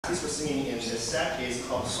piece we're singing in this set is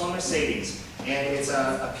called Summerscat, and it's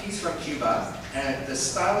a piece from Cuba, and the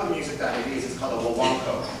style of music that it is called a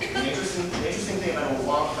guaguancó. The interesting thing about a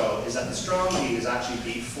guaguancó is that the strong beat is actually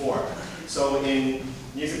beat 4. So in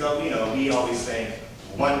music that we know, we always think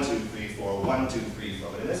 1, 2, 3, 4, 1, 2, 3, 4.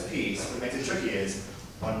 But in this piece, what makes it tricky is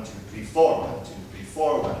 1, 2, 3, 4, 1, 2, 3,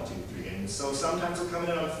 4, 1, 2, 3. And so sometimes we're coming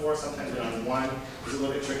in on 4, sometimes we're on 1. It's a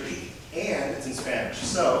little bit tricky. And it's in Spanish.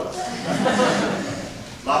 So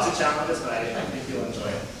lots of challenges, but I think you'll enjoy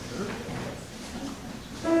it.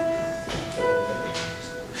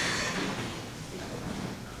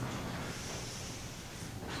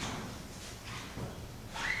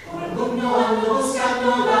 El mundo ando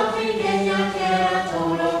buscando la trigueña que era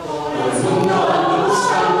todo por el mundo ando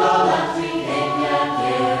buscando la trigueña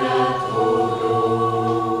que era todo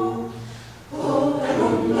por el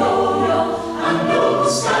mundo yo ando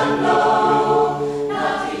buscando la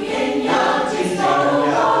trigueña que todo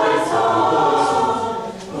corazón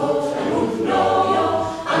por el mundo yo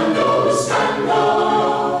ando buscando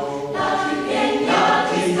la trigueña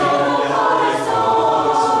que todo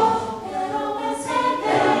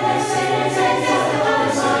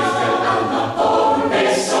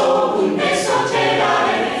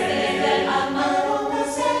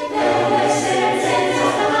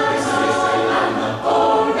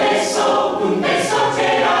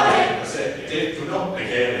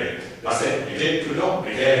tu no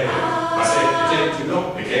me quiere, ma se tu no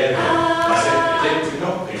me quiere, ma se tu